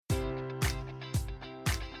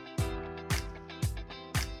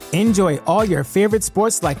Enjoy all your favorite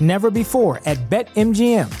sports like never before at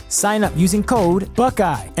BetMGM. Sign up using code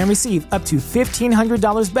Buckeye and receive up to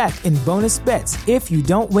 $1,500 back in bonus bets if you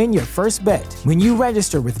don't win your first bet. When you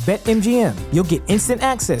register with BetMGM, you'll get instant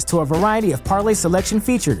access to a variety of parlay selection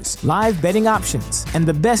features, live betting options, and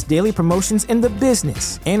the best daily promotions in the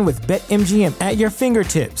business. And with BetMGM at your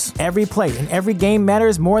fingertips, every play and every game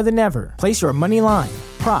matters more than ever. Place your money line,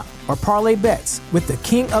 prop, or parlay bets with the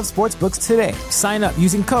king of sportsbooks today. Sign up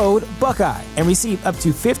using code Buckeye and receive up to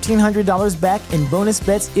 $1,500 back in bonus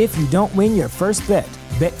bets if you don't win your first bet.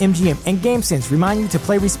 BetMGM and GameSense remind you to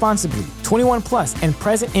play responsibly. 21 plus and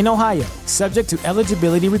present in Ohio, subject to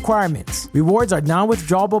eligibility requirements. Rewards are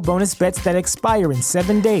non-withdrawable bonus bets that expire in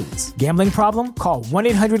 7 days. Gambling problem? Call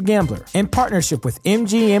 1-800-GAMBLER. In partnership with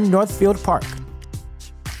MGM Northfield Park.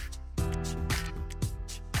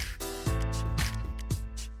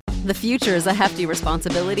 The future is a hefty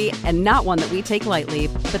responsibility and not one that we take lightly.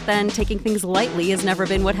 But then taking things lightly has never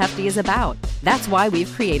been what Hefty is about. That's why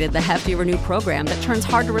we've created the Hefty Renew program that turns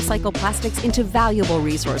hard-to-recycle plastics into valuable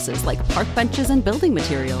resources like park benches and building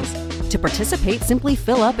materials. To participate, simply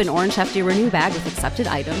fill up an orange Hefty Renew bag with accepted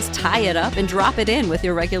items, tie it up, and drop it in with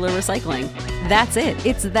your regular recycling. That's it.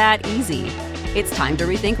 It's that easy. It's time to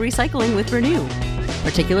rethink recycling with Renew.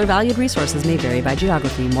 Particular valued resources may vary by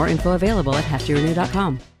geography. More info available at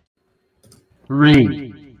heftyrenew.com.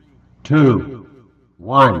 3, 2,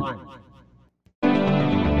 1.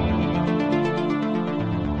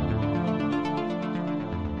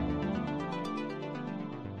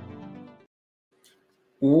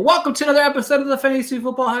 Welcome to another episode of the Fantasy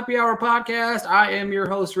Football Happy Hour podcast. I am your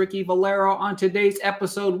host, Ricky Valero. On today's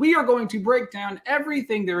episode, we are going to break down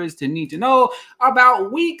everything there is to need to know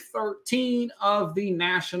about Week 13 of the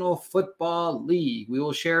National Football League. We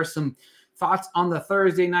will share some thoughts on the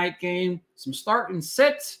Thursday night game, some start and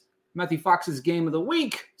sit, Matthew Fox's game of the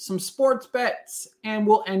week, some sports bets, and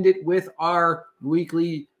we'll end it with our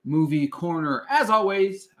weekly movie corner. As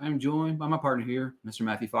always, I'm joined by my partner here, Mr.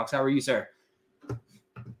 Matthew Fox. How are you, sir?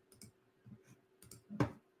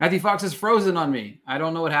 Matthew Fox is frozen on me. I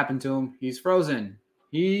don't know what happened to him. He's frozen.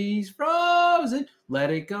 He's frozen. Let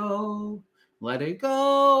it go. Let it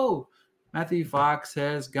go. Matthew Fox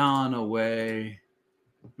has gone away.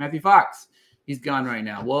 Matthew Fox, he's gone right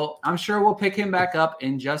now. Well, I'm sure we'll pick him back up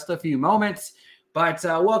in just a few moments. But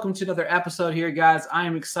welcome to another episode here, guys. I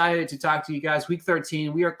am excited to talk to you guys. Week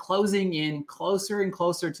 13, we are closing in closer and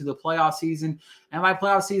closer to the playoff season. And by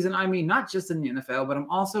playoff season, I mean not just in the NFL, but I'm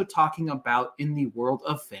also talking about in the world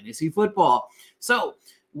of fantasy football. So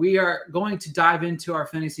we are going to dive into our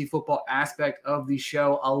fantasy football aspect of the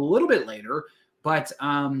show a little bit later. But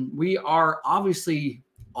we are obviously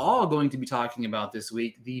all going to be talking about this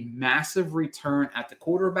week the massive return at the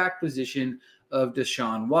quarterback position of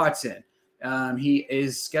Deshaun Watson. He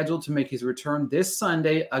is scheduled to make his return this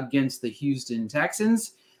Sunday against the Houston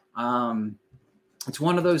Texans. It's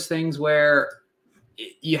one of those things where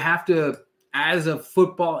you have to, as a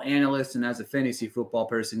football analyst and as a fantasy football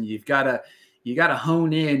person, you got to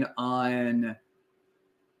hone in on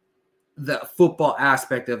the football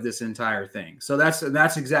aspect of this entire thing. So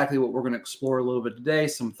that's exactly what we're going to explore a little bit today.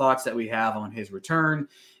 Some thoughts that we have on his return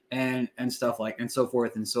and stuff like, and so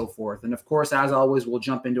forth and so forth. And of course, as always, we'll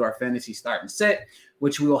jump into our fantasy start and sit,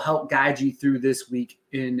 which will help guide you through this week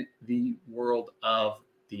in the world of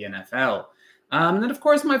the NFL. And then of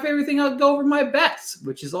course, my favorite thing, I'll go over my bets,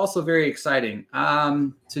 which is also very exciting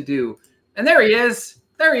to do. And there he is.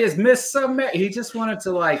 There he is, Miss Summit. He just wanted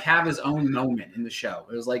to like have his own moment in the show.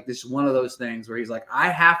 It was like this one of those things where he's like, I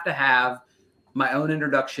have to have my own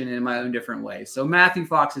introduction in my own different way. So Matthew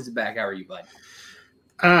Fox is back. How are you, bud?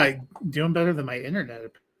 Doing better than my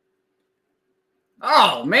internet.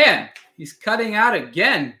 Oh man, he's cutting out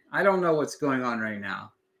again. I don't know what's going on right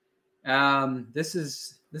now. This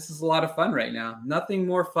is a lot of fun right now. Nothing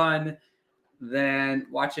more fun than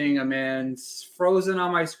watching a man's frozen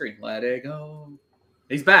on my screen. Let it go.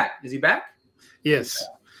 He's back. Is he back? Yes.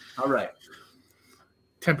 All right.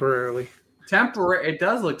 Temporarily. It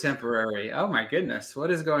does look temporary. Oh my goodness.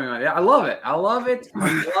 What is going on? Yeah, I love it. I love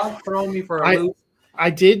throwing me for a loop. I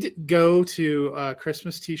did go to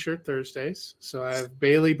Christmas T-shirt Thursdays. So I have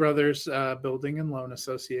Bailey Brothers Building and Loan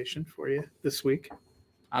Association for you this week.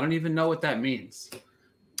 I don't even know what that means.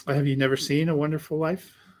 Have you never seen A Wonderful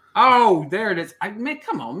Life? Oh, there it is.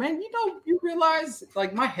 Come on, man. You realize,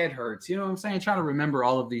 like, my head hurts. You know what I'm saying? Trying to remember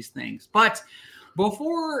all of these things. But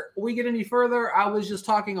before we get any further, I was just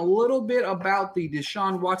talking a little bit about the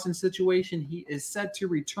Deshaun Watson situation. He is set to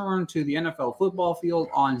return to the NFL football field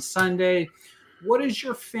on Sunday. What is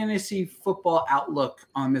your fantasy football outlook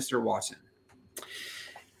on Mr. Watson?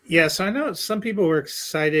 Yeah, so I know some people were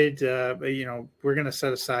excited. We're going to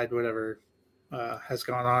set aside whatever has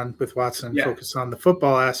gone on with Watson and focus on the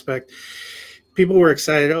football aspect. People were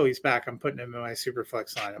excited. Oh, he's back. I'm putting him in my super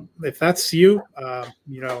flex lineup. If that's you,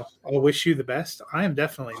 I'll wish you the best. I am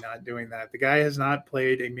definitely not doing that. The guy has not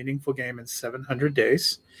played a meaningful game in 700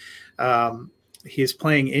 days. He is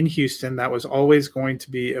playing in Houston. That was always going to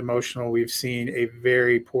be emotional. We've seen a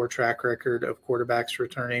very poor track record of quarterbacks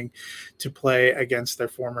returning to play against their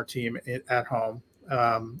former team at home.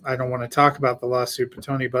 I don't want to talk about the lawsuit, but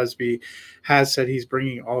Tony Busby has said he's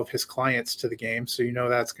bringing all of his clients to the game. So,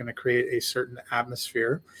 that's going to create a certain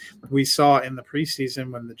atmosphere. We saw in the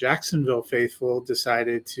preseason when the Jacksonville faithful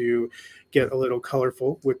decided to get a little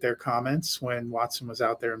colorful with their comments when Watson was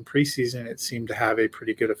out there in preseason, it seemed to have a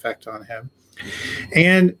pretty good effect on him.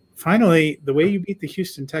 And finally, the way you beat the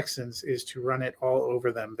Houston Texans is to run it all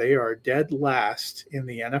over them. They are dead last in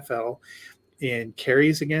the NFL in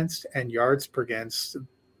carries against and yards per against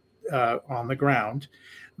on the ground.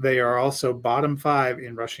 They are also bottom 5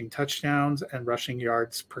 in rushing touchdowns and rushing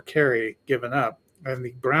yards per carry given up. And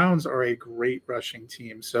the Browns are a great rushing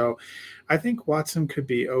team. So I think Watson could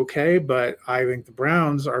be okay, but I think the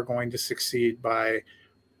Browns are going to succeed by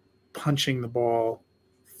punching the ball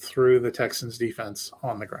through the Texans defense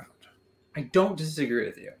on the ground. I don't disagree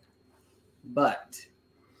with you, but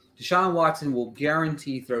Deshaun Watson will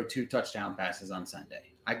guarantee throw 2 touchdown passes on Sunday.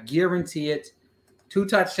 I guarantee it. 2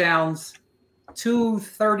 touchdowns,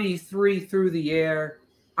 233 through the air.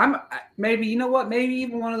 Maybe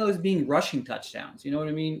even one of those being rushing touchdowns. You know what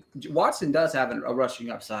I mean? Watson does have a rushing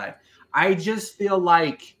upside. I just feel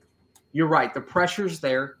like you're right. The pressure's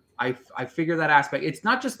there. I figure that aspect. It's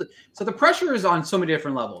not just the pressure is on so many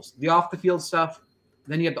different levels. The off the field stuff,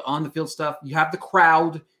 then you have the on the field stuff. You have the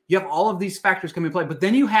crowd. You have all of these factors come into play. But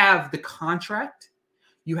then you have the contract.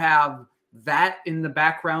 You have that in the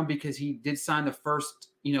background because he did sign the first,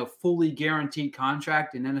 fully guaranteed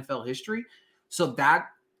contract in NFL history. So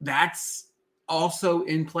that's also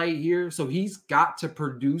in play here. So he's got to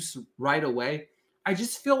produce right away. I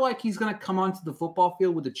just feel like he's going to come onto the football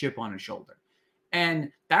field with a chip on his shoulder.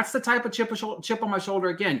 And that's the type of chip on my shoulder.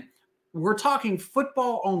 Again, we're talking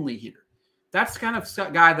football only here. That's the kind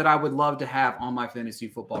of guy that I would love to have on my fantasy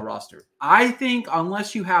football roster. I think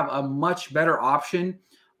unless you have a much better option,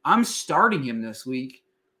 I'm starting him this week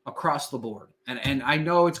across the board. And I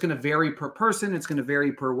know it's going to vary per person. It's going to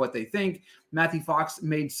vary per what they think. Matthew Fox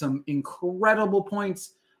made some incredible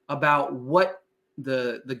points about what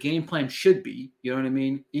the game plan should be. You know what I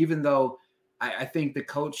mean? Even though I think the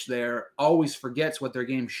coach there always forgets what their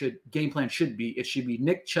game plan should be. It should be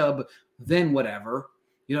Nick Chubb, then whatever.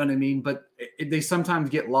 You know what I mean? But they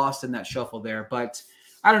sometimes get lost in that shuffle there. But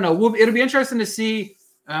I don't know. It'll be interesting to see.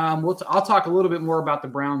 I'll talk a little bit more about the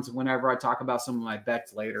Browns whenever I talk about some of my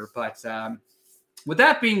bets later. But with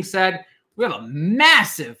that being said, we have a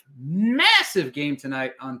massive, massive game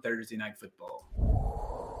tonight on Thursday Night Football.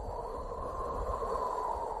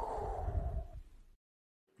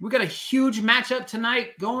 We got a huge matchup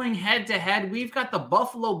tonight going head-to-head. We've got the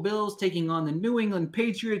Buffalo Bills taking on the New England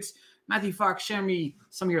Patriots. Matthew Fox, share me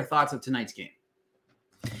some of your thoughts of tonight's game.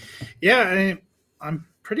 Yeah, I'm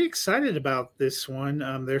pretty excited about this one.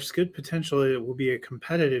 There's good potential it will be a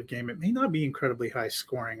competitive game. It may not be incredibly high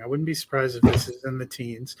scoring. I wouldn't be surprised if this is in the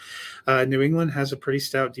teens. New England has a pretty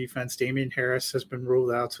stout defense. Damian Harris has been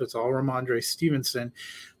ruled out, so it's all Ramondre Stevenson.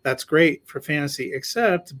 That's great for fantasy,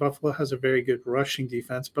 except Buffalo has a very good rushing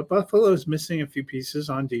defense, but Buffalo is missing a few pieces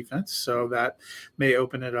on defense, so that may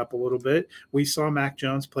open it up a little bit. We saw Mac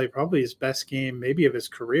Jones play probably his best game, maybe of his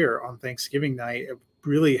career, on Thanksgiving night,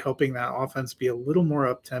 really helping that offense be a little more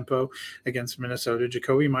up-tempo against Minnesota.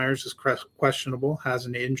 Jacoby Myers is questionable, has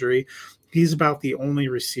an injury. He's about the only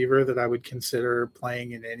receiver that I would consider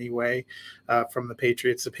playing in any way from the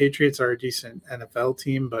Patriots. The Patriots are a decent NFL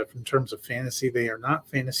team, but in terms of fantasy, they are not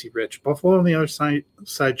fantasy rich. Buffalo on the other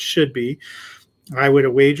side should be. I would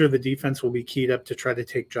wager the defense will be keyed up to try to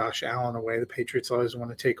take Josh Allen away. The Patriots always want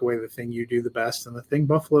to take away the thing you do the best, and the thing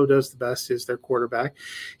Buffalo does the best is their quarterback.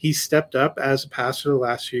 He's stepped up as a passer the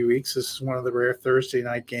last few weeks. This is one of the rare Thursday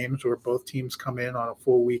night games where both teams come in on a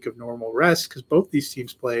full week of normal rest because both these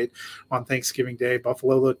teams played on Thanksgiving Day.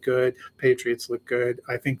 Buffalo looked good. Patriots look good.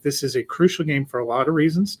 I think this is a crucial game for a lot of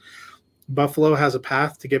reasons. Buffalo has a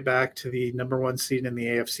path to get back to the number 1 seed in the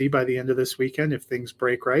AFC by the end of this weekend if things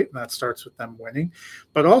break right, and that starts with them winning.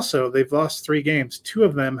 But also, they've lost 3 games. 2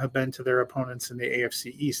 of them have been to their opponents in the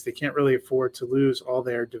AFC East. They can't really afford to lose all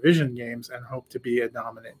their division games and hope to be a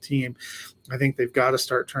dominant team. I think they've got to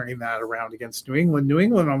start turning that around against New England. New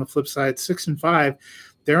England, on the flip side, 6-5.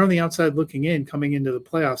 they're on the outside looking in coming into the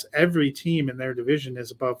playoffs. Every team in their division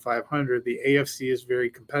is above 500. The AFC is very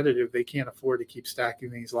competitive. They can't afford to keep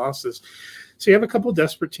stacking these losses. So you have a couple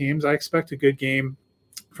desperate teams. I expect a good game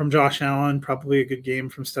from Josh Allen, probably a good game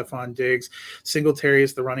from Stephon Diggs. Singletary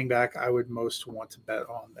is the running back I would most want to bet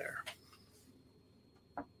on there.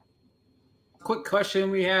 Quick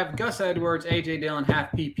question. We have Gus Edwards, A.J. Dillon,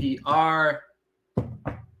 half PPR.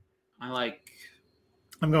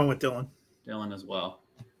 I'm going with Dillon as well.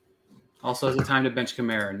 Also, is it time to bench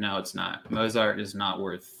Kamara? No, it's not. Mozart is not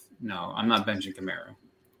worth. No, I'm not benching Kamara.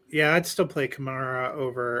 Yeah, I'd still play Kamara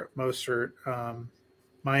over Mostert.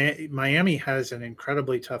 Miami has an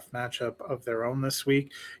incredibly tough matchup of their own this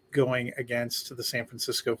week going against the San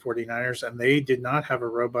Francisco 49ers, and they did not have a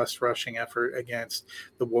robust rushing effort against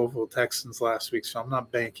the Louisville Texans last week, so I'm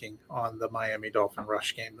not banking on the Miami Dolphin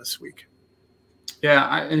rush game this week.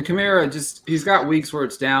 Yeah, and Kamara, he's got weeks where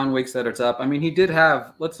it's down, weeks that it's up. I mean,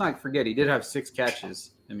 let's not forget, he did have 6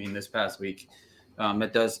 catches, this past week.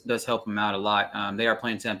 That does help him out a lot. They are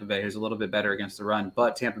playing Tampa Bay, who's a little bit better against the run,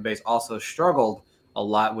 but Tampa Bay's also struggled a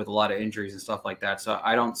lot with a lot of injuries and stuff like that. So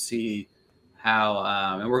I don't see how,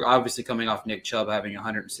 and we're obviously coming off Nick Chubb having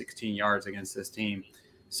 116 yards against this team.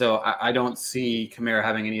 So I don't see Kamara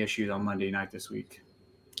having any issues on Monday night this week.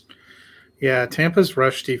 Yeah, Tampa's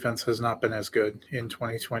rush defense has not been as good in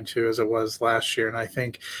 2022 as it was last year. And I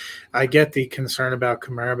think I get the concern about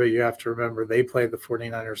Kamara, but you have to remember they played the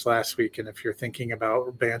 49ers last week. And if you're thinking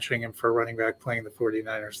about benching him for a running back playing the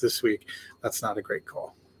 49ers this week, that's not a great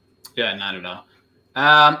call. Yeah, not at all.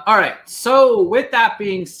 All right. So with that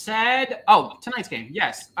being said, tonight's game.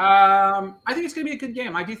 Yes. I think it's going to be a good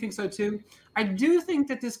game. I do think so too. I do think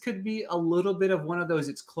that this could be a little bit of one of those,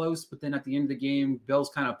 it's close, but then at the end of the game, Bills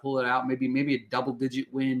kind of pull it out. Maybe a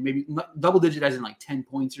double-digit win, maybe double-digit as in like 10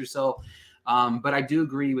 points or so. But I do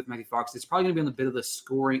agree with Matthew Fox. It's probably going to be on the bit of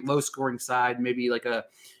the low-scoring side, maybe like a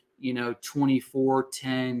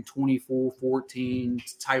 24-10,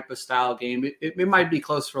 24-14 type of style game. It might be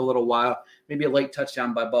close for a little while. Maybe a late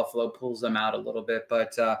touchdown by Buffalo pulls them out a little bit.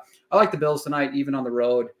 But I like the Bills tonight, even on the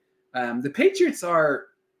road. The Patriots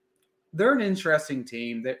they're an interesting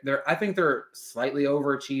team. I think they're slightly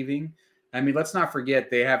overachieving. Let's not forget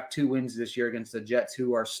they have 2 wins this year against the Jets,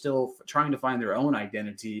 who are still trying to find their own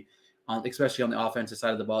identity, especially on the offensive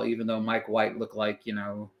side of the ball, even though Mike White looked like,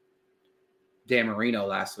 Dan Marino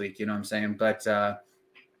last week, you know what I'm saying? But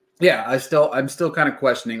I'm still kind of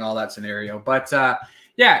questioning all that scenario. But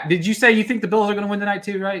did you say you think the Bills are going to win tonight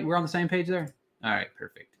too, right? We're on the same page there? All right,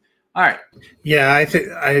 perfect. All right. Yeah, I think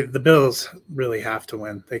the Bills really have to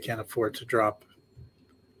win. They can't afford to drop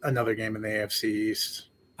another game in the AFC East.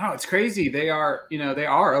 Oh, it's crazy. They are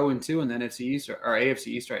 0-2 in the NFC East or AFC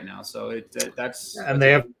East right now. So that's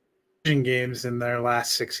they have games in their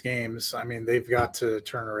last 6 games. They've got to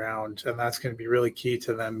turn around, and that's going to be really key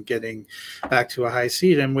to them getting back to a high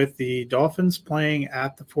seed. And with the Dolphins playing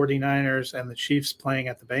at the 49ers and the Chiefs playing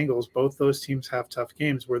at the Bengals, both those teams have tough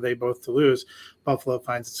games where they both to lose. Buffalo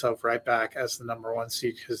finds itself right back as the number 1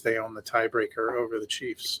 seed because they own the tiebreaker over the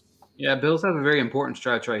Chiefs. Yeah, Bills have a very important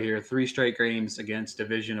stretch right here. 3 straight games against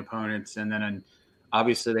division opponents, and then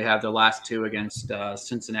obviously they have the last 2 against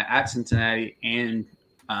Cincinnati, and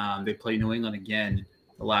they play New England again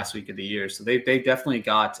the last week of the year. So they definitely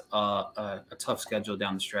got a tough schedule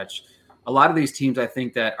down the stretch. A lot of these teams, I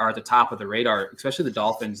think, that are at the top of the radar, especially the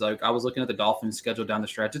Dolphins. Like I was looking at the Dolphins schedule down the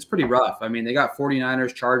stretch. It's pretty rough. They got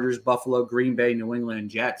 49ers, Chargers, Buffalo, Green Bay, New England, and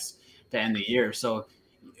Jets to end the year. So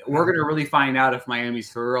we're going to really find out if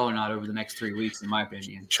Miami's for real or not over the next 3 weeks, in my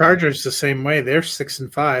opinion. Chargers the same way. They're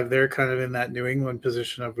 6-5. They're kind of in that New England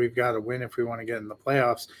position of we've got to win if we want to get in the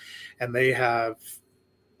playoffs. And they have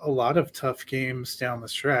a lot of tough games down the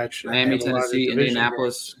stretch. Miami, Tennessee,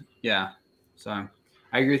 Indianapolis. Games. Yeah. So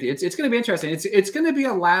I agree with you. It's going to be interesting. It's going to be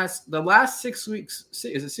the last 6 weeks.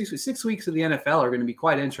 Is it 6 weeks? 6 weeks of the NFL are going to be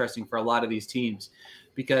quite interesting for a lot of these teams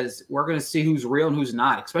because we're going to see who's real and who's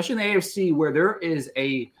not, especially in the AFC where there is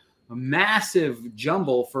a massive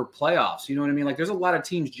jumble for playoffs. You know what I mean? Like there's a lot of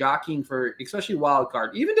teams jockeying for, especially wild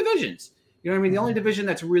card, even divisions. You know what I mean? The only division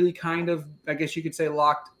that's really kind of, I guess you could say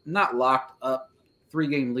not locked up,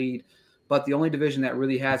 3-game lead, but the only division that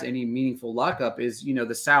really has any meaningful lockup is,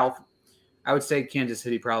 the South. I would say Kansas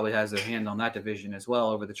City probably has their hand on that division as well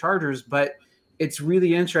over the Chargers, but it's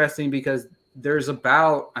really interesting because there's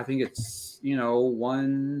about, I think it's,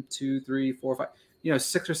 1, 2, 3, 4, 5,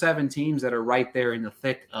 6 or 7 teams that are right there in the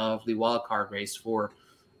thick of the wild card race for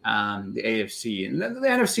the AFC. And the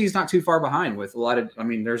NFC is not too far behind with a lot of,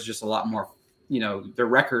 there's just a lot more, their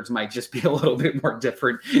records might just be a little bit more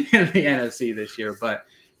different in the NFC this year. But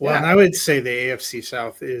Well, Yeah. and I would say the AFC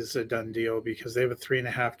South is a done deal because they have a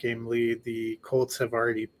 3.5 game lead. The Colts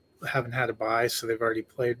haven't had a bye, so they've already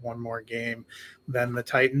played one more game than the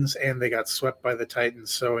Titans, and they got swept by the Titans.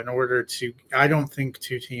 So I don't think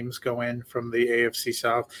two teams go in from the AFC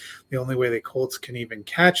South. The only way the Colts can even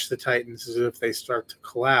catch the Titans is if they start to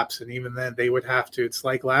collapse, and even then they would have to. It's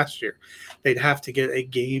like last year, they'd have to get a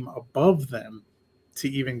game above them to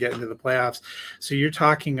even get into the playoffs. So you're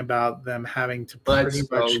talking about them having to pretty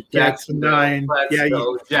much get to 9.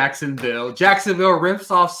 Jacksonville. Jacksonville rips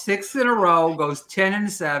off 6 in a row, goes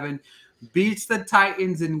 10-7, beats the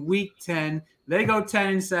Titans in week 10. They go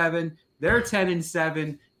 10-7. They're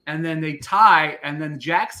 10-7, and then they tie, and then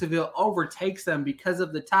Jacksonville overtakes them because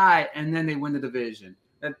of the tie, and then they win the division.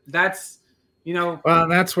 That's Well,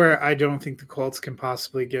 that's where I don't think the Colts can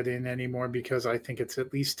possibly get in anymore because I think it's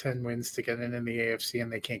at least 10 wins to get in the AFC,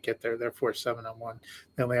 and they can't get there. They're 4-7-1.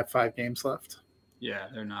 They only have 5 games left. Yeah,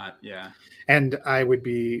 they're not. Yeah. And I would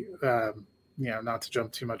be, not to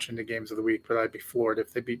jump too much into games of the week, but I'd be floored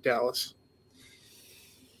if they beat Dallas.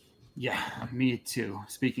 Yeah, me too.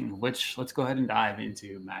 Speaking of which, let's go ahead and dive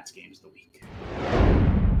into Matt's games of the week.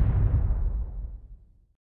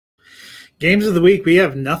 Games of the week, we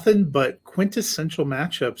have nothing but quintessential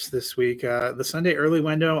matchups this week. The Sunday early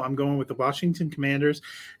window, I'm going with the Washington Commanders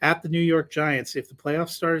at the New York Giants. If the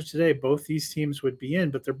playoffs started today, both these teams would be in,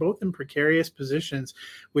 but they're both in precarious positions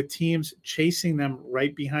with teams chasing them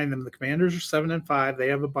right behind them. The Commanders are 7-5. They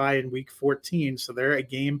have a bye in week 14, so they're a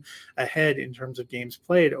game ahead in terms of games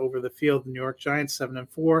played over the field. The New York Giants,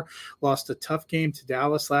 7-4, lost a tough game to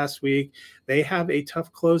Dallas last week. They have a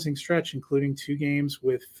tough closing stretch, including 2 games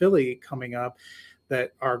with Philly coming up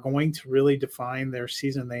that are going to really define their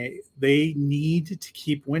season. They need to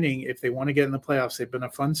keep winning if they want to get in the playoffs. They've been a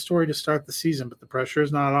fun story to start the season, but the pressure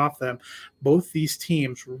is not off them. Both these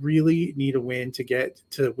teams really need a win to get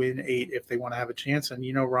to win 8 if they want to have a chance. And,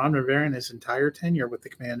 Ron Rivera in his entire tenure with the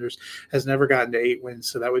Commanders has never gotten to 8 wins,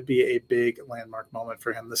 so that would be a big landmark moment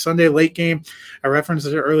for him. The Sunday late game, I referenced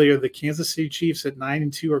it earlier, the Kansas City Chiefs at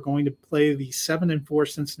 9-2 are going to play the 7-4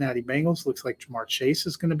 Cincinnati Bengals. Looks like Jamar Chase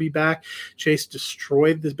is going to be back. Chase destroyed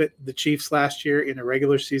the Chiefs last year in a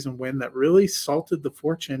regular season win that really salted the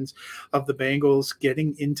fortunes of the Bengals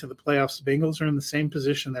getting into the playoffs. The Bengals are in the same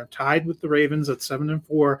position. They're tied with the Ravens at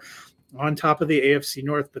 7-4 on top of the AFC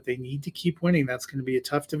North, but they need to keep winning. That's going to be a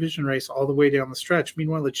tough division race all the way down the stretch.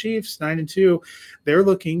 Meanwhile, the Chiefs, 9-2, they're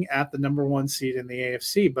looking at the number 1 seed in the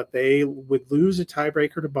AFC, but they would lose a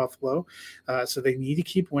tiebreaker to Buffalo, so they need to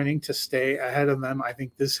keep winning to stay ahead of them. I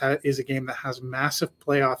think this is a game that has massive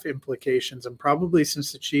playoff implications, and probably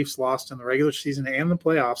since the Chiefs lost in the regular season and the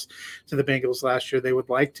playoffs to the Bengals last year, they would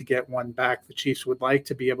like to get one back. The Chiefs would like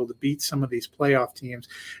to be able to beat some of these playoff teams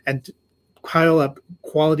and pile up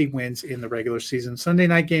quality wins in the regular season. Sunday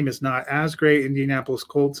night game is not as great. Indianapolis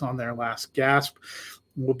Colts on their last gasp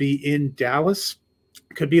will be in Dallas.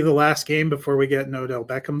 Could be the last game before we get an Odell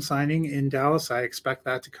Beckham signing in Dallas. I expect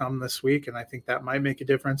that to come this week, and I think that might make a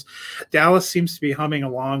difference. Dallas seems to be humming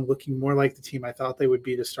along, looking more like the team I thought they would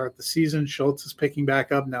be to start the season. Schultz is picking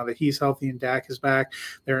back up now that he's healthy and Dak is back.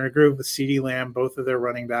 They're in a groove with CeeDee Lamb, both of their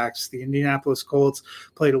running backs. The Indianapolis Colts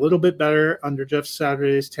played a little bit better under Jeff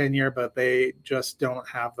Saturday's tenure, but they just don't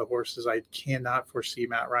have the horses. I cannot foresee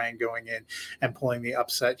Matt Ryan going in and pulling the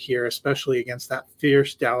upset here, especially against that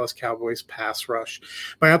fierce Dallas Cowboys pass rush.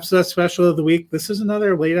 My upset special of the week, this is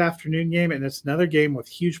another late afternoon game, and it's another game with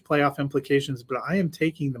huge playoff implications, but I am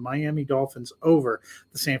taking the Miami Dolphins over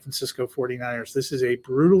the San Francisco 49ers. This is a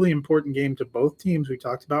brutally important game to both teams. We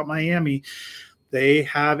talked about Miami. They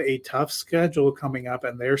have a tough schedule coming up,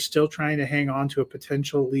 and they're still trying to hang on to a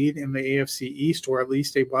potential lead in the AFC East, or at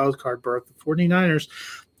least a wild card berth. The 49ers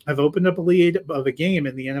have opened up a lead of a game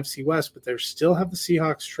in the NFC West, but they still have the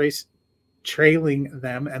Seahawks trailing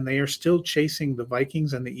them, and they are still chasing the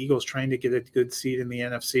Vikings and the Eagles, trying to get a good seed in the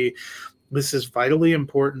NFC. This is vitally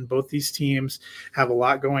important. Both these teams have a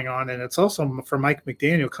lot going on, and it's also for Mike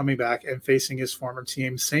McDaniel coming back and facing his former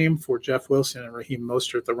team. Same for Jeff Wilson and Raheem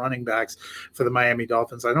Mostert, the running backs for the Miami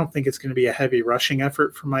Dolphins. I don't think it's going to be a heavy rushing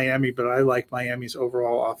effort for Miami, but I like Miami's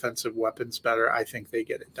overall offensive weapons better. I think they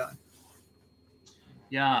get it done.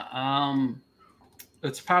 Yeah,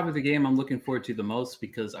 it's probably the game I'm looking forward to the most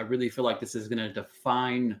because I really feel like this is going to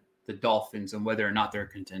define the Dolphins and whether or not they're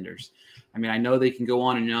contenders. I mean, I know they can go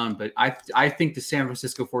on and on, but I think the San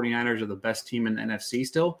Francisco 49ers are the best team in the NFC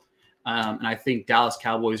still. And I think Dallas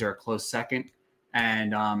Cowboys are a close second.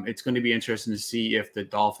 And it's going to be interesting to see if the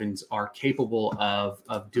Dolphins are capable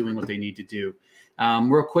of doing what they need to do.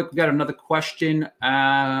 Real quick, we got another question.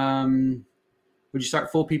 Would you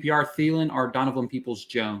start full PPR Thielen or Donovan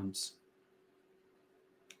Peoples-Jones?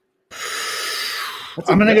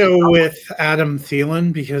 I'm going to go with Adam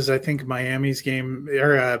Thielen because I think Miami's game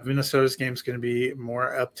or Minnesota's game is going to be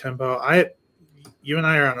more up tempo. You and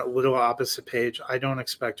I are on a little opposite page. I don't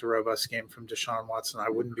expect a robust game from Deshaun Watson. I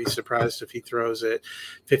wouldn't be surprised if he throws it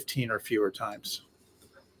 15 or fewer times.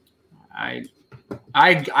 I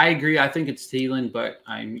agree. I think it's Thielen, but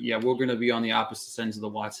we're going to be on the opposite ends of the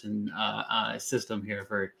Watson system here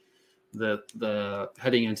for the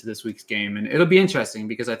heading into this week's game, and it'll be interesting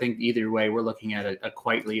because I think either way we're looking at a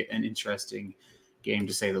quietly an interesting game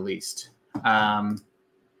to say the least.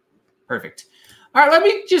 Perfect. All right, let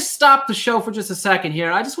me just stop the show for just a second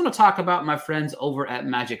here. I just want to talk about my friends over at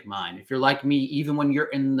Magic Mind. If you're like me, even when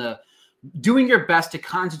you're doing your best to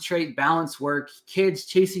concentrate, balance work, kids,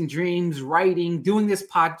 chasing dreams, writing, doing this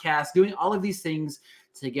podcast, doing all of these things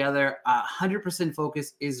together, 100%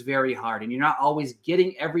 focus is very hard, and you're not always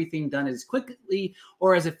getting everything done as quickly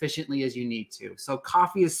or as efficiently as you need to. So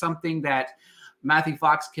coffee is something that Matthew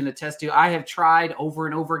Fox can attest to. I have tried over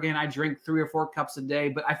and over again. I drink 3 or 4 cups a day,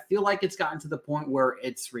 but I feel like it's gotten to the point where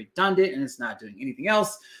it's redundant and it's not doing anything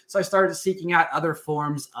else. So I started seeking out other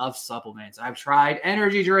forms of supplements. I've tried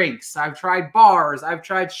energy drinks. I've tried bars. I've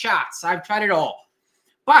tried shots. I've tried it all.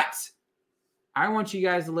 But I want you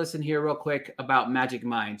guys to listen here real quick about Magic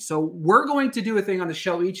Mind. So we're going to do a thing on the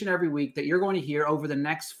show each and every week that you're going to hear over the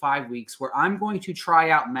next 5 weeks where I'm going to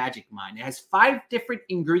try out Magic Mind. It has 5 different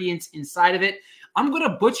ingredients inside of it. I'm going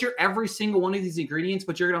to butcher every single one of these ingredients,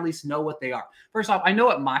 but you're going to at least know what they are. First off, I know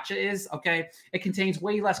what matcha is, okay? It contains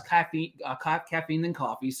way less caffeine than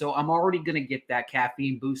coffee, so I'm already going to get that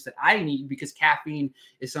caffeine boost that I need because caffeine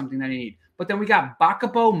is something that I need. But then we got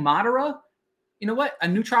Bakubo Madara. You know what? A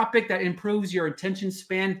nootropic that improves your attention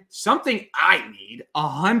span, something I need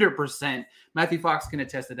 100%. Matthew Fox can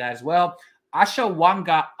attest to that as well.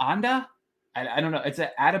 Ashwagandha, I don't know. It's an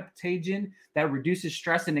adaptogen that reduces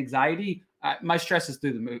stress and anxiety. My stress is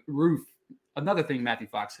through the roof. Another thing Matthew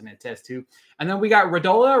Fox can attest to. And then we got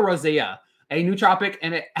Rhodola rosea, a nootropic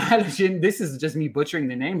and an adaptogen. This is just me butchering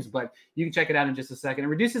the names, but you can check it out in just a second. It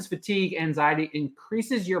reduces fatigue, anxiety,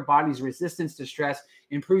 increases your body's resistance to stress,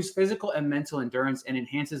 improves physical and mental endurance, and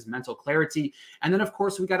enhances mental clarity. And then, of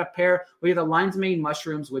course, we have the lion's mane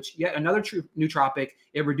mushrooms, which yet another nootropic.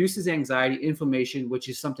 It reduces anxiety, inflammation, which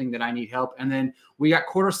is something that I need help. And then we got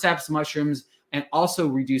cordyceps mushrooms and also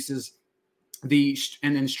reduces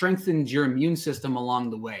and then strengthens your immune system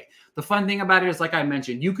along the way. The fun thing about it is, like I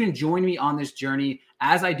mentioned, you can join me on this journey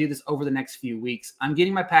as I do this over the next few weeks. I'm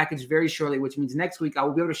getting my package very shortly, which means next week I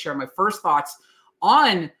will be able to share my first thoughts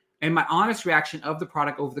on and my honest reaction of the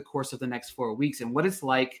product over the course of the next 4 weeks and what it's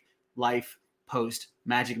like life post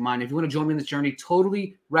Magic Mind. If you want to join me in this journey,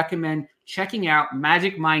 totally recommend checking out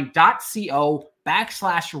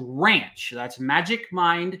magicmind.co/ranch. That's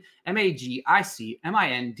magicmind,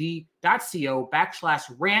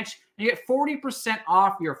 magicmind.co/ranch. And you get 40%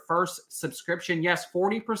 off your first subscription. Yes,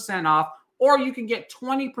 40% off. Or you can get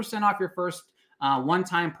 20% off your first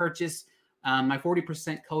one-time purchase. My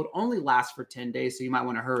 40% code only lasts for 10 days, so you might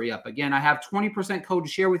want to hurry up. Again, I have 20% code to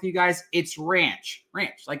share with you guys. It's RANCH,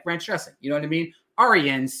 like ranch dressing. You know what I mean?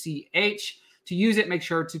 RANCH. To use it, make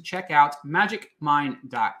sure to check out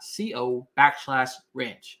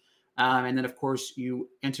magicmind.co/ranch. And then, of course, you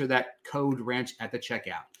enter that code RANCH at the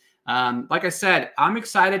checkout. Like I said, I'm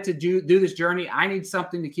excited to do this journey. I need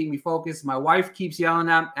something to keep me focused. My wife keeps yelling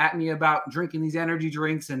at me about drinking these energy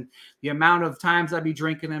drinks and the amount of times I'd be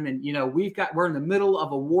drinking them. And, you know, we're in the middle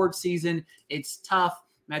of award season. It's tough,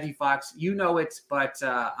 Matthew Fox. You know it, but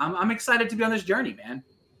I'm excited to be on this journey, man.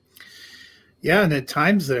 Yeah, and at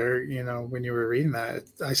times there, you know, when you were reading that,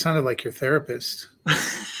 I sounded like your therapist.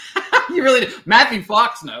 You really do. Matthew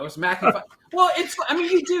Fox knows. Well,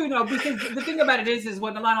 you do know, because the thing about it is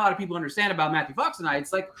what not a lot of people understand about Matthew Fox and I.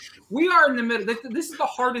 It's like we are in the middle. This is the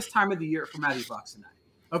hardest time of the year for Matthew Fox and I.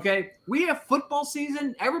 Okay, we have football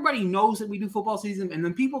season. Everybody knows that we do football season, and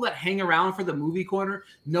then people that hang around for the movie corner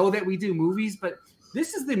know that we do movies. But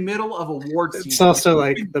this is the middle of award season. It's also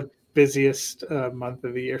like the busiest month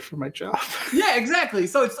of the year for my job. Yeah, exactly.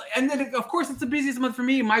 So and then of course it's the busiest month for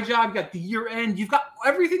me. My job, you got the year end, you've got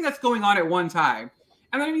everything that's going on at one time.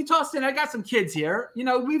 And then you toss in, I got some kids here. You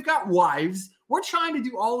know, we've got wives. We're trying to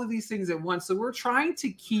do all of these things at once. So we're trying to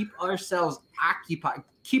keep ourselves occupied,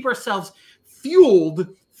 keep ourselves fueled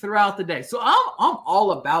throughout the day. So I'm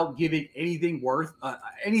all about giving anything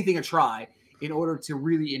a try in order to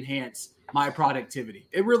really enhance my productivity.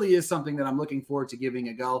 It really is something that I'm looking forward to giving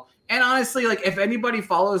a go. And honestly, like if anybody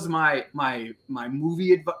follows my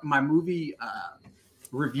movie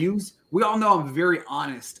reviews, we all know I'm very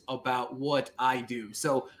honest about what I do.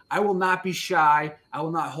 So I will not be shy. I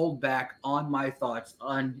will not hold back on my thoughts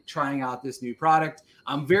on trying out this new product.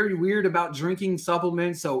 I'm very weird about drinking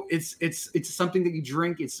supplements. So it's something that you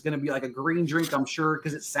drink. It's going to be like a green drink, I'm sure,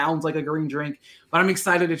 because it sounds like a green drink. But I'm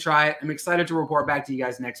excited to try it. I'm excited to report back to you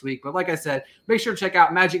guys next week. But like I said, make sure to check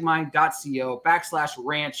out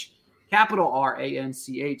magicmind.co/ranch, capital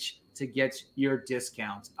RANCH, to get your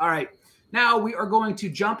discount. All right. Now we are going to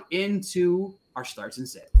jump into our starts and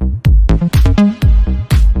sit.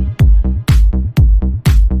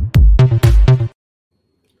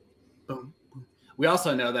 Boom. We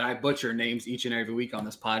also know that I butcher names each and every week on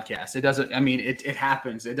this podcast. It doesn't, I mean, it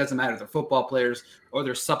happens. It doesn't matter if they're football players or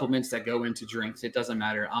there's supplements that go into drinks. It doesn't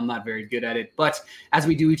matter. I'm not very good at it. But as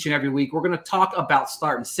we do each and every week, we're going to talk about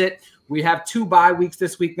start and sit. We have 2 bye weeks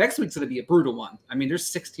this week. Next week's going to be a brutal one. I mean, there's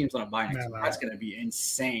 6 teams on a bye next week. That's going to be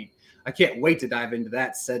insane. I can't wait to dive into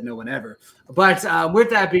that, said no one ever. But with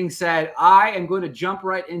that being said, I am going to jump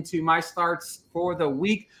right into my starts for the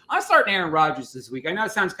week. I'm starting Aaron Rodgers this week. I know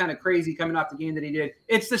it sounds kind of crazy coming off the game that he did.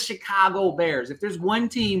 It's the Chicago Bears. If there's one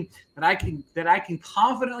team that I can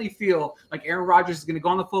confidently feel like Aaron Rodgers is going to go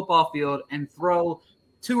on the football field and throw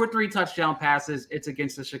 2 or 3 touchdown passes, it's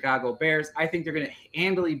against the Chicago Bears. I think they're going to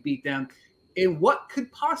handily beat them in what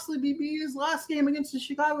could possibly be his last game against the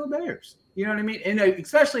Chicago Bears. You know what I mean? And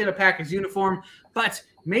especially in a Packers uniform, but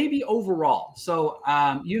maybe overall. So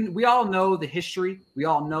we all know the history. We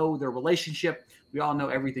all know their relationship. We all know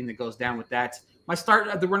everything that goes down with that. My start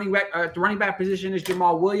at the running back position is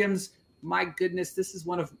Jamal Williams. My goodness, he's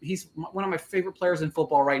one of my favorite players in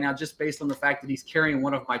football right now, just based on the fact that he's carrying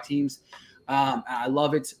one of my teams. I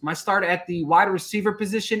love it. My start at the wide receiver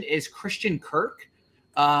position is Christian Kirk.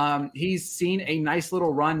 He's seen a nice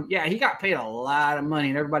little run. Yeah, he got paid a lot of money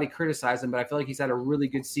and everybody criticized him, but I feel like he's had a really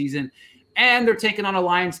good season. And they're taking on a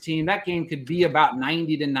Lions team. That game could be about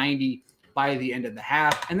 90-90 by the end of the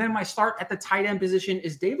half. And then my start at the tight end position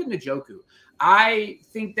is David Njoku. I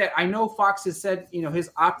think that I know Fox has said, he's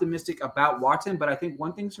optimistic about Watson, but I think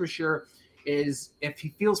one thing's for sure is if he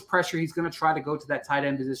feels pressure, he's going to try to go to that tight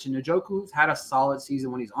end position. Njoku's had a solid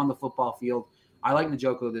season when he's on the football field. I like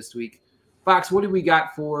Njoku this week. Fox, what do we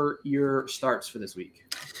got for your starts for this week?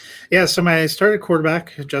 Yeah, so my started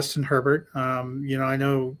quarterback, Justin Herbert. I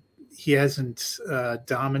know he hasn't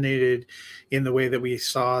dominated in the way that we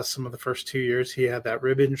saw some of the first 2 years. He had that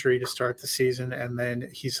rib injury to start the season, and then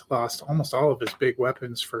he's lost almost all of his big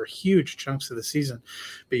weapons for huge chunks of the season.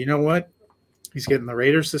 But you know what? He's getting the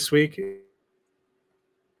Raiders this week.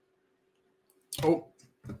 Oh,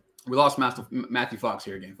 we lost Matthew Fox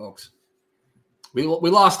here again, folks. We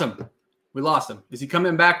lost him. We lost him. Is he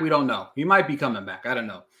coming back? We don't know. He might be coming back. I don't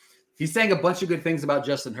know. He's saying a bunch of good things about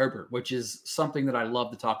Justin Herbert, which is something that I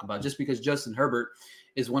love to talk about just because Justin Herbert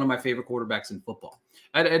is one of my favorite quarterbacks in football.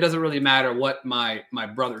 It doesn't really matter what my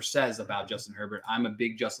brother says about Justin Herbert. I'm a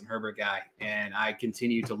big Justin Herbert guy, and I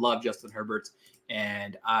continue to love Justin Herbert,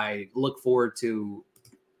 and I look forward to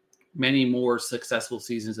many more successful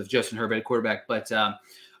seasons of Justin Herbert at quarterback. But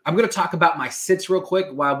I'm going to talk about my sits real quick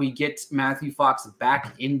while we get Matthew Fox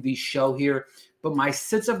back in the show here. But my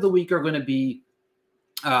sits of the week are going to be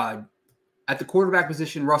at the quarterback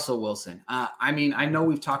position, Russell Wilson. I know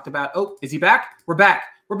we've talked about, is he back? We're back.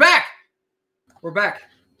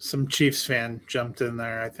 Some Chiefs fan jumped in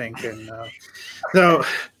there, I think. And so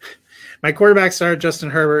my quarterback started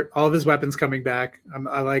Justin Herbert, all of his weapons coming back.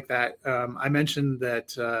 I like that. I mentioned that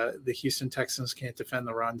the Houston Texans can't defend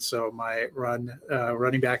the run, so my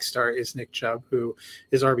running back start is Nick Chubb, who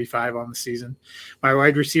is RB5 on the season. My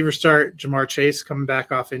wide receiver start, Jamar Chase, coming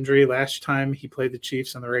back off injury. Last time he played the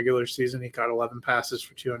Chiefs in the regular season, he caught 11 passes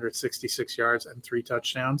for 266 yards and 3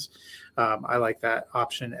 touchdowns. I like that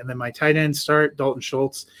option. And then my tight end start, Dalton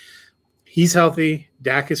Schultz. He's healthy.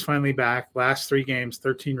 Dak is finally back. Last 3 games,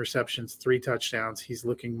 13 receptions, 3 touchdowns. He's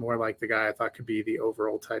looking more like the guy I thought could be the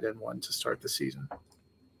overall tight end 1 to start the season.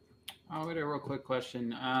 Oh, wait, a real quick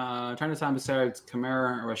question. Trying to time Sarah, it's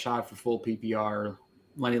Kamara or Rashad for full PPR.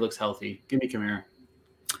 Lenny looks healthy. Give me Kamara.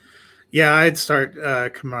 Yeah, I'd start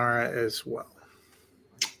Kamara as well.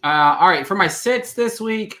 All right, for my sits this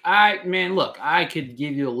week, I could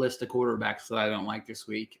give you a list of quarterbacks that I don't like this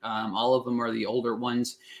week. All of them are the older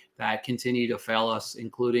ones that continue to fail us,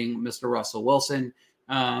 including Mr. Russell Wilson.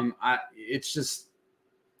 It's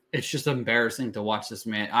just embarrassing to watch this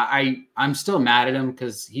man. I'm still mad at him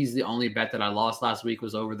because he's the only bet that I lost last week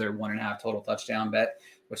was over their 1.5 total touchdown bet,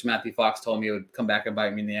 which Matthew Fox told me would come back and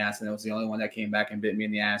bite me in the ass, and it was the only one that came back and bit me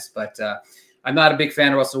in the ass. But I'm not a big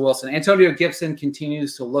fan of Russell Wilson. Antonio Gibson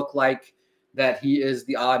continues to look like that he is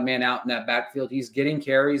the odd man out in that backfield. He's getting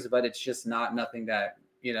carries, but it's just nothing that,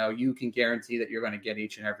 you can guarantee that you're going to get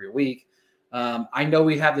each and every week. I know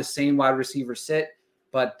we have the same wide receiver sit,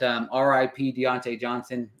 but RIP Deontay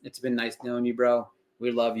Johnson. It's been nice knowing you, bro.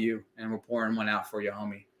 We love you, and we're pouring one out for you,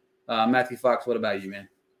 homie. Matthew Fox, what about you, man?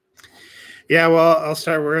 Yeah, well, I'll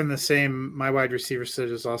start. We're in the same. My wide receiver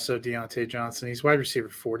sit is also Deontay Johnson. He's wide receiver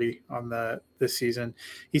 40 on this season.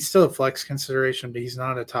 He's still a flex consideration, but he's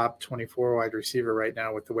not a top 24 wide receiver right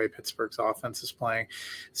now with the way Pittsburgh's offense is playing.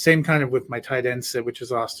 Same kind of with my tight end sit, which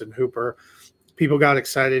is Austin Hooper. People got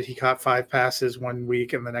excited. He caught 5 passes one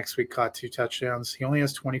week, and the next week caught 2 touchdowns. He only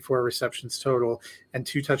has 24 receptions total and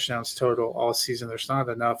 2 touchdowns total all season. There's not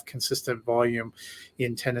enough consistent volume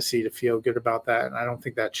in Tennessee to feel good about that, and I don't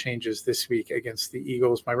think that changes this week against the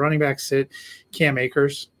Eagles. My running back sit, Cam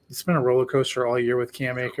Akers. It's been a roller coaster all year with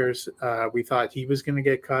Cam Akers. We thought he was going to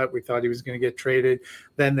get cut. We thought he was going to get traded.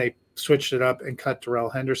 Then they switched it up and cut Darrell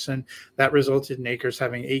Henderson. That resulted in Akers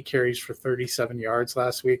having 8 carries for 37 yards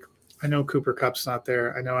last week. I know Cooper Kupp's not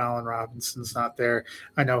there. I know Allen Robinson's not there.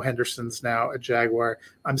 I know Henderson's now a Jaguar.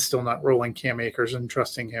 I'm still not rolling Cam Akers and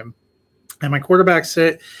trusting him. And my quarterback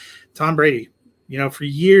sit, Tom Brady. For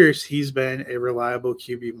years, he's been a reliable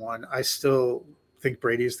QB1. I still think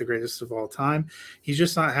Brady is the greatest of all time. He's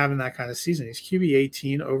just not having that kind of season. He's QB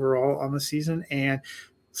 18 overall on the season. And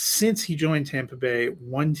since he joined Tampa Bay,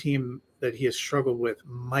 one team that he has struggled with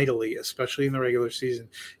mightily, especially in the regular season,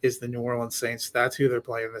 is the New Orleans Saints. That's who they're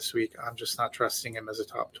playing this week. I'm just not trusting him as a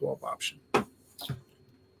top 12 option.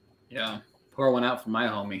 Yeah, pour one out for my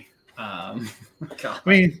homie.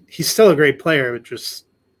 He's still a great player, but just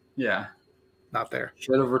not there.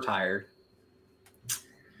 Should have retired.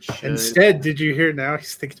 Instead, did you hear now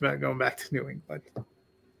he's thinking about going back to New England?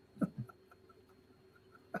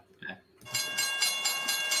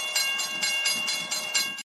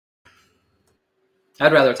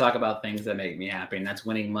 I'd rather talk about things that make me happy, and that's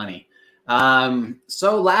winning money.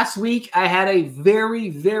 So last week, I had a very,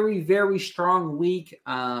 very, very strong week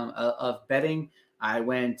of betting. I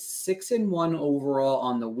went 6-1 overall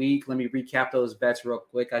on the week. Let me recap those bets real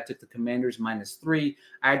quick. I took the Commanders -3.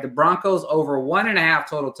 I had the Broncos over 1.5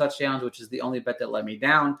 total touchdowns, which is the only bet that let me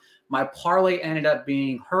down. My parlay ended up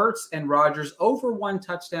being Hurts and Rodgers over 1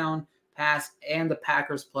 touchdown pass and the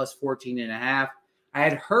Packers plus 14.5. I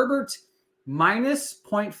had Herbert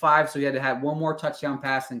 -0.5, so he had to have one more touchdown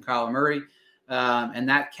pass than Kyler Murray, and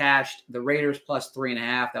that cashed. The Raiders plus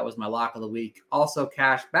 3.5. That was my lock of the week. Also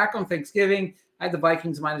cashed back on Thanksgiving. I had the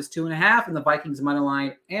Vikings -2.5 and the Vikings money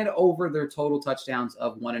line and over their total touchdowns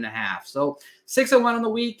of 1.5. So 6-1 on the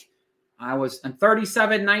week. I was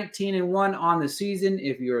 37-19-1 on the season.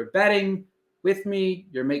 If you're betting with me,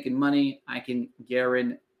 you're making money. I can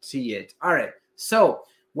guarantee it. All right. So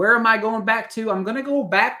where am I going back to? I'm going to go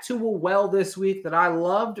back to a well this week that I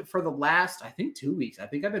loved for the last, 2 weeks. I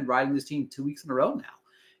think I've been riding this team 2 weeks in a row now.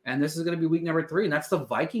 And this is going to be week number 3, and that's the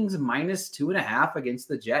Vikings -2.5 against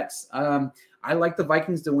the Jets. I like the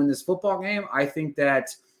Vikings to win this football game. I think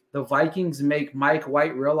that the Vikings make Mike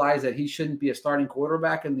White realize that he shouldn't be a starting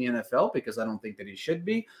quarterback in the NFL, because I don't think that he should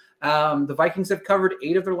be. The Vikings have covered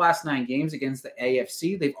 8 of their last 9 games against the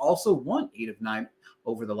AFC. They've also won 8 of 9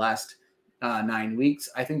 over the last 9 weeks.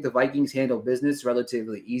 I think the Vikings handle business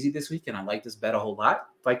relatively easy this week, and I like this bet a whole lot.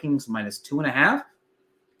 Vikings -2.5.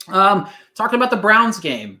 Talking about the Browns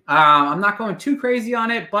game. I'm not going too crazy on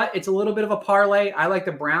it, but it's a little bit of a parlay. I like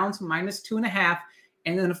the Browns -2.5.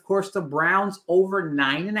 And then, of course, the Browns over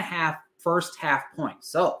 9.5 first half points.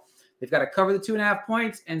 So they've got to cover the 2.5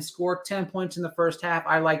 points and score 10 points in the first half.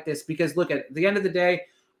 I like this because, look, at the end of the day,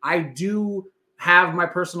 I do have my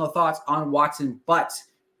personal thoughts on Watson, but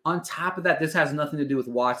on top of that, this has nothing to do with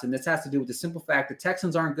Watson. This has to do with the simple fact that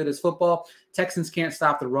Texans aren't good as football. Texans can't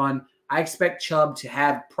stop the run. I expect Chubb to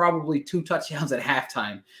have probably 2 touchdowns at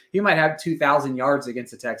halftime. He might have 2,000 yards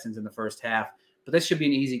against the Texans in the first half, but this should be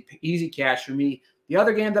an easy cash for me. The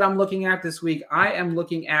other game that I'm looking at this week, I am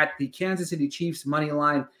looking at the Kansas City Chiefs money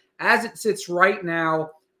line. As it sits right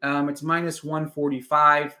now, it's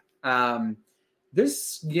 -145.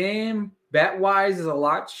 This game, bet-wise, is a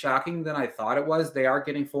lot shocking than I thought it was. They are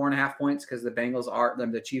getting 4.5 points because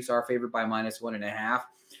the Chiefs are favored by -1.5.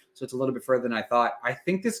 So it's a little bit further than I thought. I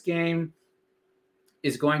think this game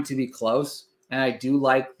is going to be close, and I do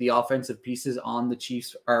like the offensive pieces on the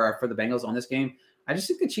Chiefs, or for the Bengals on this game. I just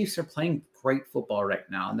think the Chiefs are playing great football right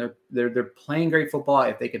now, and they're playing great football.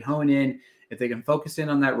 If they can hone in, if they can focus in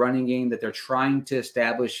on that running game that they're trying to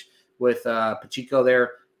establish with Pacheco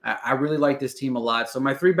there, I really like this team a lot. So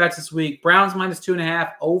my 3 bets this week: Browns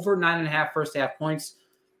 -2.5, over 9.5 first half points,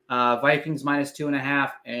 Vikings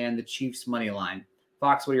 -2.5, and the Chiefs money line.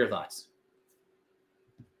 Fox, what are your thoughts?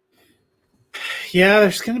 Yeah,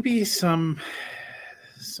 there's going to be some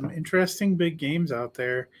interesting big games out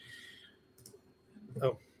there.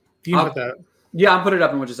 Oh, do you put that? Yeah, I'll put it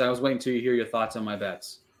up in what you said. I was waiting to hear your thoughts on my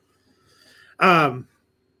bets. I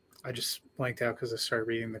just blanked out because I started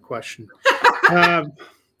reading the question.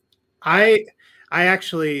 I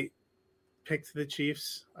actually picked the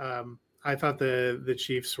Chiefs. I thought the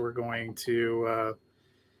Chiefs were going to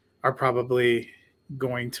are probably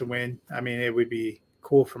going to win. I mean, it would be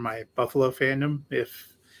cool for my Buffalo fandom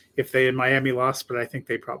if they and Miami lost, but I think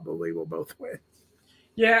they probably will both win.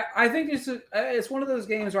 Yeah, I think it's one of those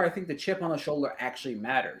games where I think the chip on the shoulder actually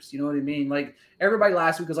matters. You know what I mean? Like everybody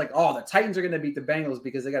last week was like, "Oh, the Titans are going to beat the Bengals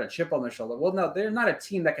because they got a chip on their shoulder." Well, no, they're not a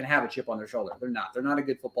team that can have a chip on their shoulder. They're not. They're not a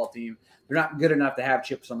good football team. They're not good enough to have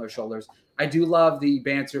chips on their shoulders. I do love the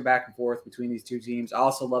banter back and forth between these two teams. I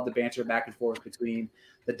also love the banter back and forth between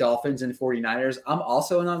the Dolphins and 49ers. I'm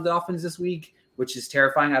also in on the Dolphins this week, which is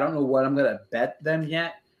terrifying. I don't know what I'm going to bet them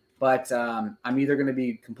yet. But I'm either going to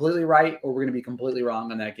be completely right or we're going to be completely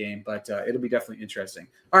wrong on that game. But it'll be definitely interesting.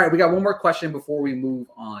 All right, we got one more question before we move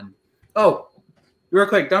on. Oh, real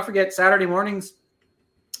quick, don't forget, Saturday mornings,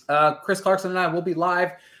 Chris Clarkson and I will be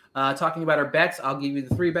live talking about our bets. I'll give you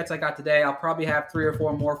the 3 bets I got today. I'll probably have 3 or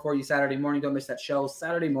 4 more for you Saturday morning. Don't miss that show.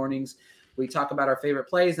 Saturday mornings, we talk about our favorite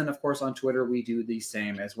plays. And, of course, on Twitter, we do the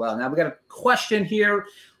same as well. Now, we got a question here.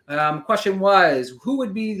 Question was, who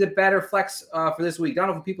would be the better flex for this week?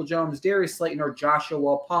 Donovan Peoples-Jones, Darius Slayton, or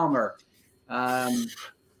Joshua Palmer? I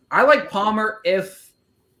like Palmer if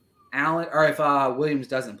Allen or if Williams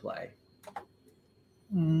doesn't play.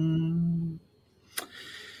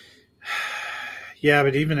 Yeah,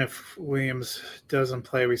 but even if Williams doesn't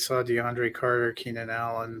play, we saw DeAndre Carter, Keenan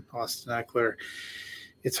Allen, Austin Eckler.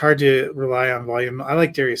 It's hard to rely on volume. I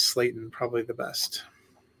like Darius Slayton probably the best.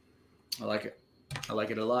 I like it. I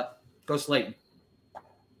like it a lot. Go Slayton.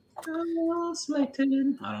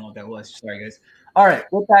 Slayton. I don't know what that was. Sorry, guys. All right.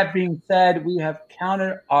 With that being said, we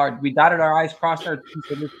dotted our I's, crossed our T's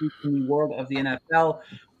for this week in the world of the NFL.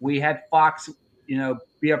 We had Fox,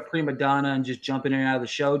 be a prima donna and just jump in and out of the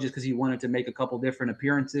show just because he wanted to make a couple different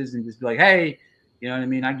appearances and just be like, hey, you know what I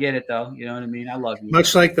mean? I get it, though. You know what I mean? I love you.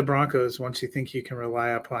 Much like the Broncos, once you think you can rely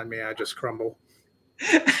upon me, I just crumble.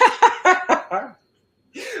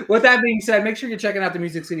 With that being said, make sure you're checking out the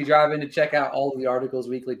Music City Drive-In to check out all of the articles,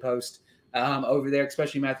 weekly post over there,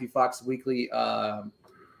 especially Matthew Fox's weekly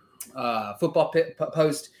football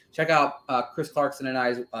post. Check out Chris Clarkson and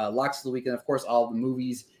I's Locks of the Week, and, of course, all the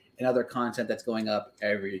movies and other content that's going up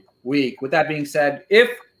every week. With that being said, if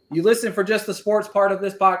you listen for just the sports part of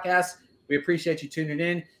this podcast, we appreciate you tuning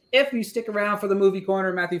in. If you stick around for the movie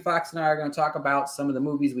corner, Matthew Fox and I are going to talk about some of the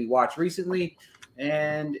movies we watched recently,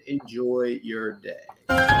 and enjoy your day.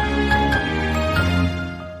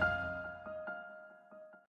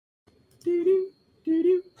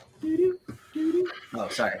 Oh,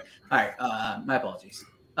 sorry. All right. My apologies.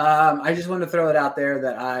 I just wanted to throw it out there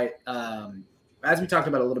that as we talked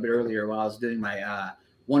about a little bit earlier while I was doing my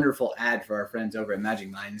wonderful ad for our friends over at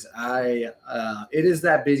Magic Minds, it is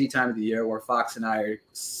that busy time of the year where Fox and I are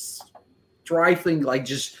strifing, like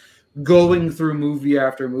just going through movie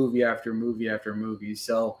after movie after movie after movie.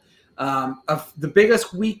 So the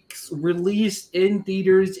biggest week's release in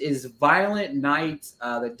theaters is Violent Night,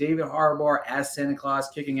 the David Harbour as Santa Claus,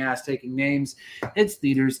 kicking ass, taking names. It's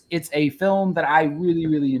theaters. It's a film that I really,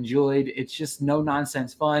 really enjoyed. It's just no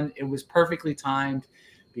nonsense fun. It was perfectly timed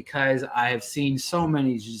because I have seen so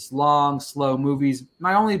many just long, slow movies.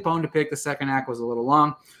 My only bone to pick, the second act was a little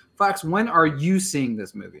long. Fox, when are you seeing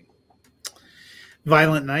this movie?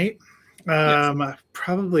 Violent Night? Yes.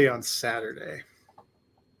 Probably on Saturday.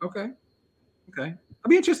 Okay. I'll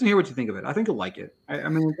be interested to hear what you think of it. I think you'll like it. I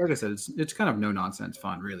mean, like I said, it's kind of no nonsense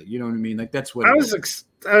fun, really. You know what I mean? Like that's what I was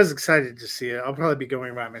excited to see it. I'll probably be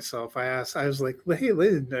going by myself. I was like, "Hey,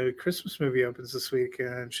 Lynn, a Christmas movie opens this week,"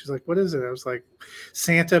 and she's like, "What is it?" I was like,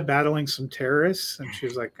 "Santa battling some terrorists," and she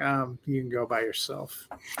was like, "You can go by yourself."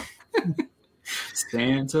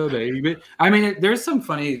 Santa baby. I mean, there's some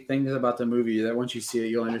funny things about the movie that once you see it,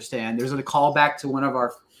 you'll understand. There's a callback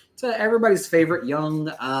to everybody's favorite young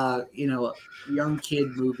kid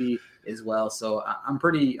movie as well. So I'm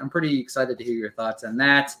pretty excited to hear your thoughts on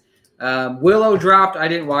that. Willow dropped. I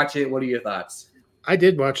didn't watch it. What are your thoughts? I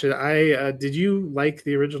did watch it. Did you like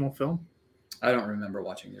the original film? I don't remember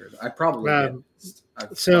watching the original. I probably did.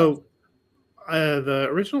 The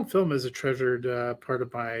original film is a treasured part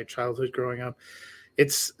of my childhood growing up.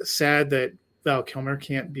 It's sad that Val Kilmer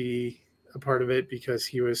can't be a part of it because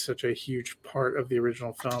he was such a huge part of the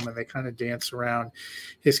original film, and they kind of dance around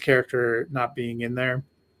his character not being in there.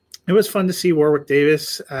 It was fun to see Warwick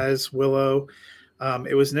Davis as Willow.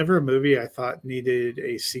 It was never a movie I thought needed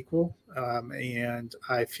a sequel, and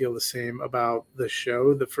I feel the same about the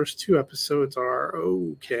show. The first 2 episodes are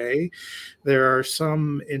okay. There are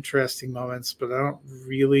some interesting moments, but I don't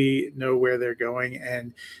really know where they're going.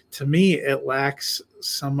 And to me, it lacks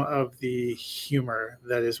some of the humor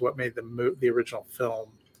that is what made the original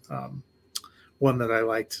film one that I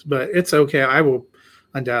liked. But it's okay. I will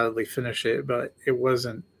undoubtedly finish it, but it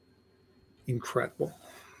wasn't incredible.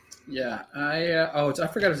 Yeah, I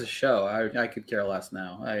forgot it's a show. I could care less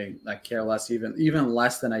now. I care less, even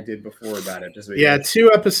less than I did before about it. Yeah,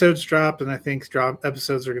 2 episodes dropped, and I think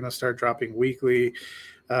episodes are going to start dropping weekly.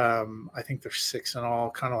 I think there's 6 in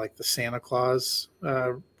all, kind of like the Santa Claus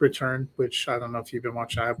return, which I don't know if you've been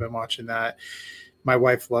watching. I've been watching that. My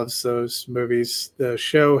wife loves those movies. The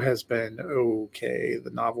show has been okay.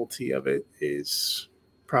 The novelty of it is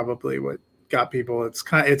probably what got people.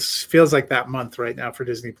 It feels like that month right now for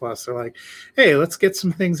Disney Plus. They're like, hey, let's get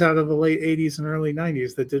some things out of the late 80s and early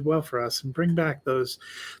 90s that did well for us and bring back those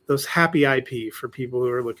happy IP for people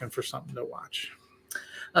who are looking for something to watch.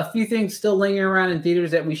 A few things still lingering around in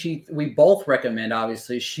theaters that we both recommend.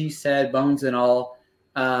 Obviously, She Said, Bones and All,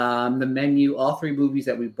 The Menu, all 3 movies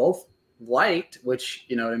that we both liked, which,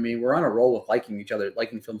 you know what I mean, we're on a roll with liking each other,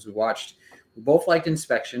 liking films we watched. We both liked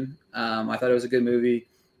Inspection. I thought it was a good movie.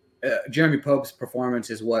 Jeremy Pope's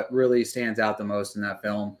performance is what really stands out the most in that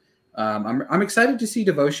film. I'm excited to see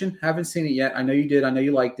Devotion. Haven't seen it yet. I know you did. I know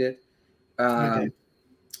you liked it.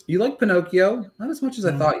 You like Pinocchio, not as much as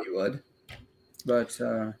I thought you would, but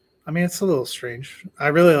I mean, it's a little strange. I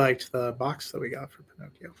really liked the box that we got for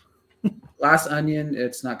Pinocchio. Last Onion,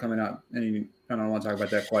 it's not coming out. I don't want to talk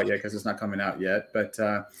about that quite yet because it's not coming out yet. But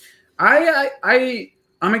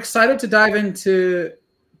I'm excited to dive into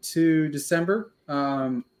December.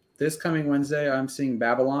 This coming Wednesday, I'm seeing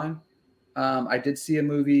Babylon. I did see a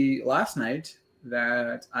movie last night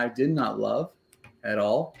that I did not love at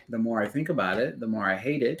all. The more I think about it, the more I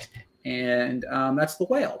hate it. And that's The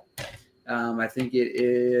Whale. I think it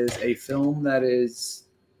is a film that is...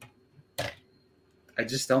 I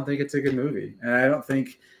just don't think it's a good movie. And I don't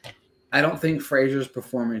think Fraser's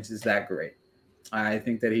performance is that great. I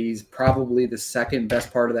think that he's probably the second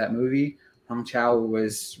best part of that movie. Hong Chow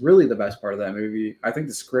was really the best part of that movie. I think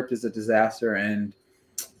the script is a disaster, and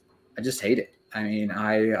I just hate it. I mean,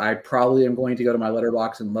 I probably am going to go to my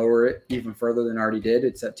Letterboxd and lower it even further than I already did.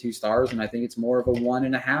 It's at 2 stars, and I think it's more of a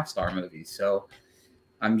 1.5 star movie. So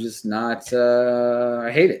I'm just not.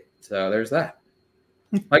 I hate it. So there's that.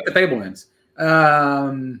 Like The Fabelmans.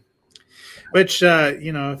 Which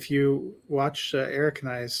if you watch Eric and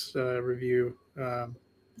I's review of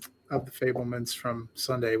The Fabelmans from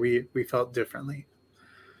Sunday, we felt differently.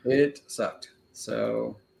 It sucked.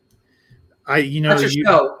 So not your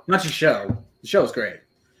show. The show's great,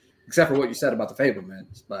 except for what you said about The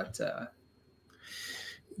Fabelmans. But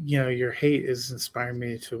your hate is inspiring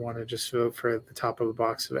me to want to just vote for the top of the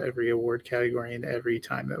box of every award category and every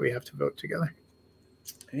time that we have to vote together.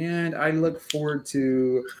 And I look forward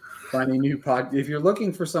to finding new pod. If you're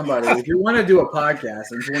looking for somebody, if you want to do a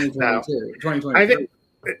podcast in 2023.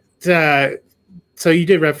 So you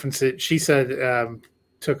did reference it. She said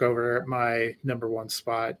took over my number 1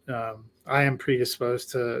 spot. I am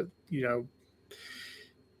predisposed to,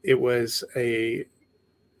 it was a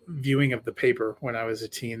viewing of The Paper when I was a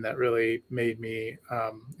teen that really made me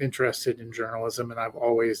interested in journalism, and I've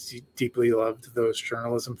always deeply loved those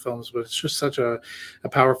journalism films. But it's just such a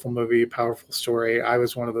powerful movie, powerful story. I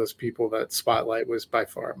was one of those people that Spotlight was by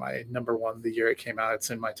far my number 1 the year it came out.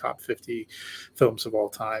 It's in my top 50 films of all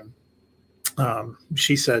time.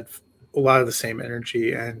 She said a lot of the same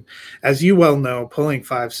energy, and as you well know, pulling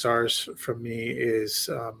 5 stars from me is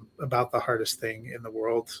about the hardest thing in the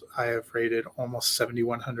world. I have rated almost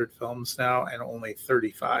 7,100 films now, and only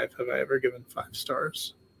 35 have I ever given 5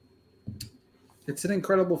 stars. It's an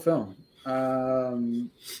incredible film. It's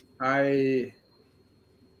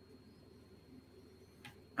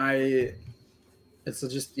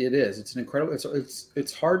an incredible.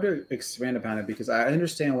 It's hard to expand upon it because I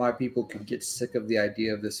understand why people could get sick of the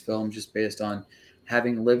idea of this film just based on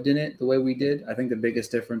having lived in it the way we did. I think the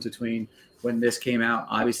biggest difference between when this came out,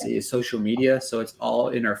 obviously, is social media. So it's all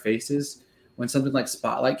in our faces. When something like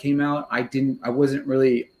Spotlight came out, I wasn't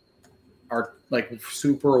really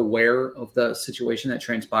super aware of the situation that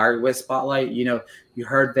transpired with Spotlight. You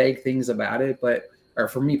heard vague things about it, or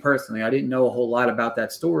for me personally, I didn't know a whole lot about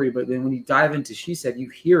that story. But then when you dive into She Said, you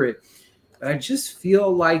hear it. And I just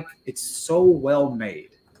feel like it's so well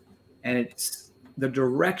made. And it's the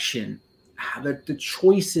direction, the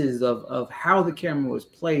choices of how the camera was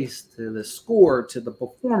placed, to the score, to the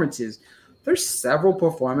performances, there's several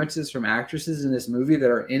performances from actresses in this movie that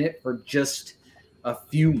are in it for just a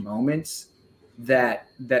few moments that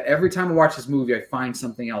every time I watch this movie, I find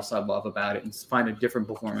something else I love about it and find a different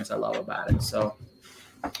performance I love about it. So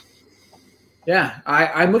yeah,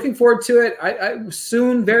 I'm looking forward to it. I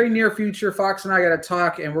soon, very near future, Fox and I got to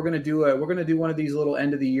talk, and we're gonna do one of these little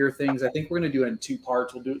end of the year things. I think we're gonna do it in 2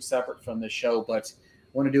 parts. We'll do it separate from the show, but I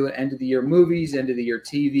want to do an end of the year movies, end of the year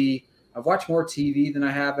TV. I've watched more TV than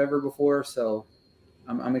I have ever before, so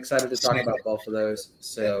I'm excited to talk about both of those.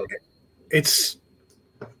 So it's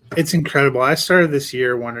incredible. I started this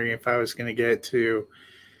year wondering if I was going to get to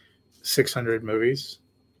 600 movies.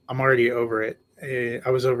 I'm already over it. I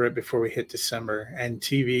was over it before we hit December. And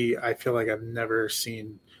TV, I feel like I've never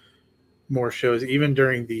seen more shows, even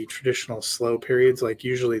during the traditional slow periods. Like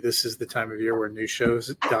usually this is the time of year where new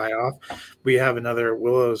shows die off. We have another,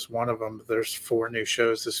 Willow's one of them. There's 4 new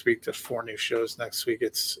shows this week. There's 4 new shows next week.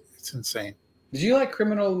 It's insane. Did you like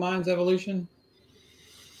Criminal Minds Evolution?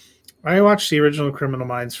 I watched the original Criminal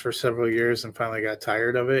Minds for several years and finally got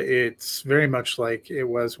tired of it. It's very much like it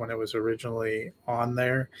was when it was originally on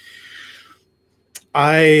there.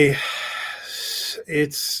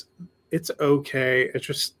 It's okay. It's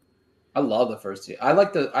just, I love the first two. I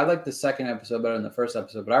like the second episode better than the first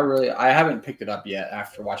episode, but I haven't picked it up yet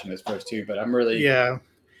after watching those first 2, but I'm really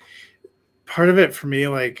part of it for me,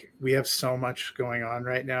 like we have so much going on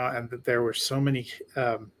right now, and that there were so many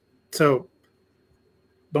so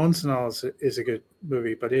Bones and All is a good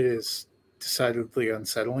movie, but it is decidedly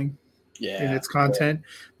unsettling in its content.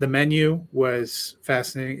 The Menu was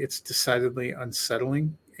fascinating. It's decidedly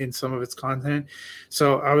unsettling in some of its content.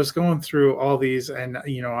 So I was going through all these, and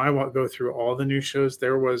I won't go through all the new shows.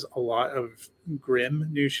 There was a lot of grim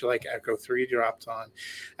new show, like Echo 3 dropped on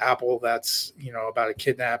Apple. That's about a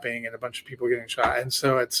kidnapping and a bunch of people getting shot. And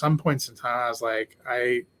so at some points in time, I was like,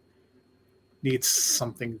 I need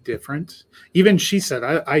something different. Even she said,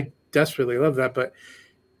 I desperately love that, but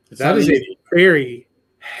that is a very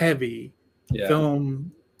heavy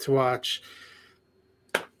film to watch.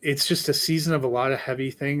 It's just a season of a lot of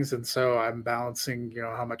heavy things, and so I'm balancing,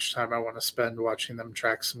 how much time I want to spend watching them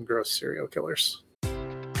track some gross serial killers.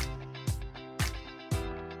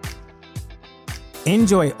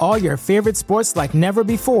 Enjoy all your favorite sports like never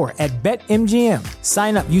before at BetMGM.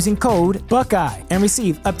 Sign up using code Buckeye and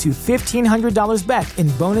receive up to $1,500 back in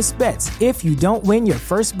bonus bets if you don't win your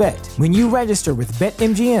first bet. When you register with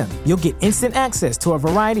BetMGM, you'll get instant access to a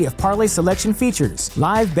variety of parlay selection features,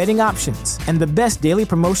 live betting options, and the best daily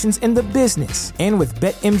promotions in the business. And with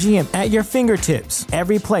BetMGM at your fingertips,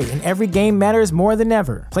 every play and every game matters more than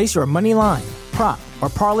ever. Place your money line, prop, or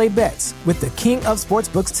parlay bets with the king of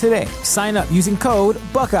sportsbooks today. Sign up using code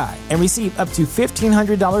Buckeye and receive up to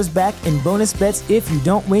 $1,500 back in bonus bets if you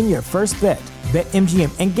don't win your first bet. BetMGM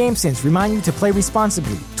and GameSense remind you to play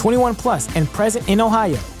responsibly. 21 plus and present in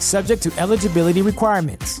Ohio, subject to eligibility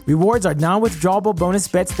requirements. Rewards are non-withdrawable bonus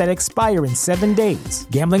bets that expire in 7 days.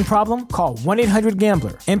 Gambling problem? Call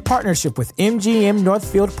 1-800-GAMBLER in partnership with MGM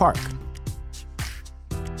Northfield Park.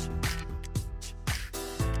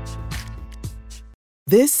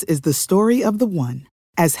 This is the story of the one.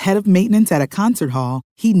 As head of maintenance at a concert hall,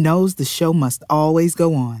 he knows the show must always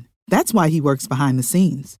go on. That's why he works behind the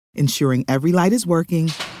scenes, ensuring every light is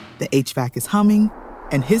working, the HVAC is humming,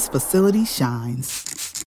 and his facility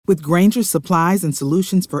shines. With Grainger's supplies and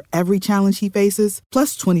solutions for every challenge he faces,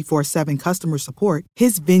 plus 24/7 customer support,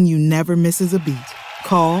 his venue never misses a beat.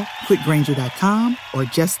 Call quickgrainger.com or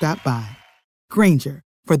just stop by. Grainger,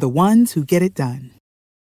 for the ones who get it done.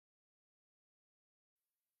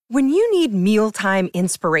 When you need mealtime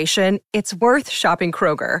inspiration, it's worth shopping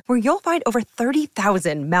Kroger, where you'll find over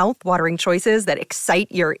 30,000 mouth-watering choices that excite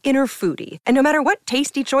your inner foodie. And no matter what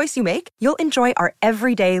tasty choice you make, you'll enjoy our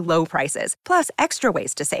everyday low prices, plus extra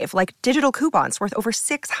ways to save, like digital coupons worth over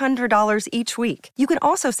 $600 each week. You can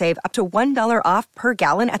also save up to $1 off per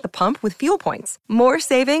gallon at the pump with fuel points. More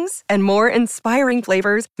savings and more inspiring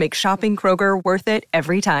flavors make shopping Kroger worth it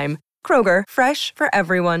every time. Kroger, fresh for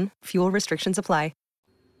everyone. Fuel restrictions apply.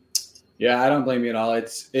 Yeah, I don't blame you at all.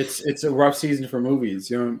 It's a rough season for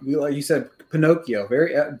movies. Like you said, Pinocchio.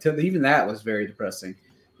 Even that was very depressing.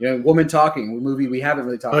 Woman Talking, a movie we haven't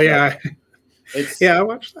really talked about. I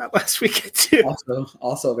watched that last weekend too.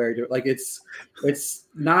 Also very like it's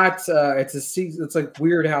not it's a season. It's like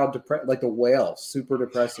weird how like The Whale, super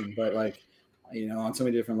depressing, but like on so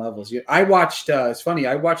many different levels. I watched. It's funny.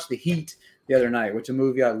 I watched The Heat the other night, which is a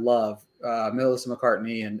movie I love. Melissa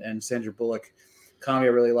McCartney and Sandra Bullock. Comedy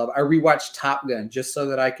I really love. I rewatched Top Gun just so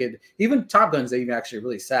that I could. Even Top Gun's even actually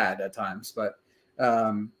really sad at times, but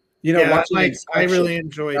You know, Yeah, watching I Inspection, really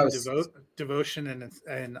enjoyed that was- Devotion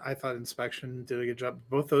and I thought Inspection did a good job.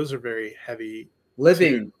 Both those are very heavy.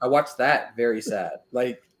 Living. I watched that. Very sad.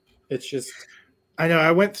 Like, it's just. I know.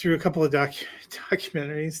 I went through a couple of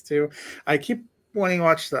documentaries too. I keep wanting to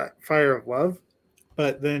watch that Fire of Love,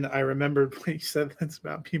 but then I remembered when you said that's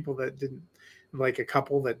about people that didn't, like a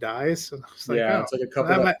couple that dies, and I was like, Yeah, oh, it's like a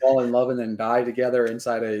couple that fall in love and then die together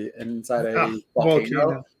inside a volcano.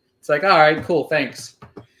 volcano. It's like, all right, cool, thanks.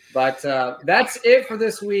 But that's it for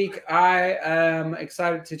this week. I am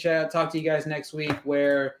excited to talk to you guys next week,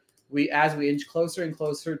 where as we inch closer and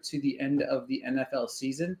closer to the end of the NFL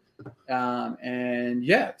season. And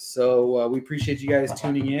yeah, so we appreciate you guys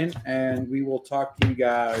tuning in, and we will talk to you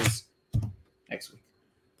guys next week.